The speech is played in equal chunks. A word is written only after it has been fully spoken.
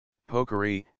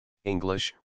Pokiri,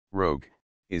 English, Rogue,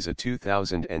 is a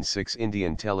 2006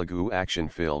 Indian Telugu action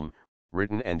film,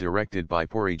 written and directed by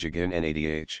Puri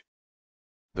Jagannath.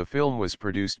 The film was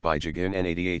produced by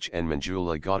Jagannath and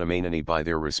Manjula Gaudamanani by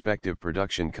their respective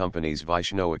production companies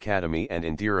Vaishno Academy and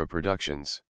Indira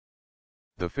Productions.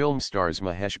 The film stars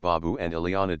Mahesh Babu and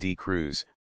Ileana D. Cruz.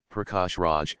 Prakash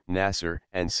Raj, Nasser,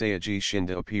 and Sayaji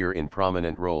Shinde appear in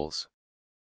prominent roles.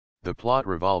 The plot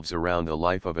revolves around the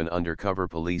life of an undercover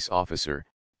police officer,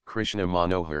 Krishna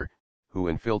Manohar, who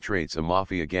infiltrates a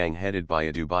mafia gang headed by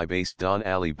a Dubai-based Don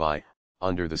Ali Bai,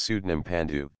 under the pseudonym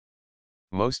Pandu.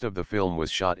 Most of the film was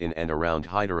shot in and around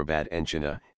Hyderabad and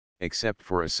Chennai, except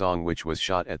for a song which was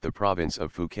shot at the province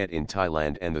of Phuket in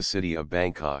Thailand and the city of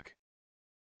Bangkok.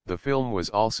 The film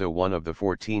was also one of the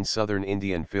 14 Southern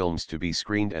Indian films to be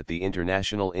screened at the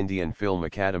International Indian Film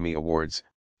Academy Awards,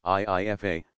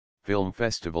 IIFA, Film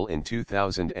Festival in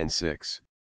 2006.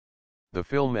 The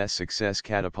film's success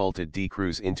catapulted D.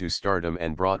 Cruz into stardom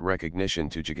and brought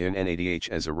recognition to Jagannath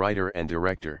as a writer and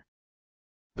director.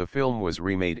 The film was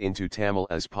remade into Tamil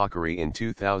as Pokiri in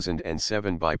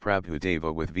 2007 by Prabhu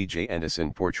Deva with Vijay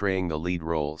Anderson portraying the lead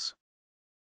roles.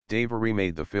 Deva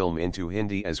remade the film into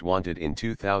Hindi as Wanted in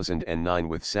 2009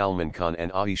 with Salman Khan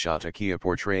and Aisha Takia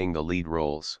portraying the lead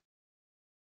roles.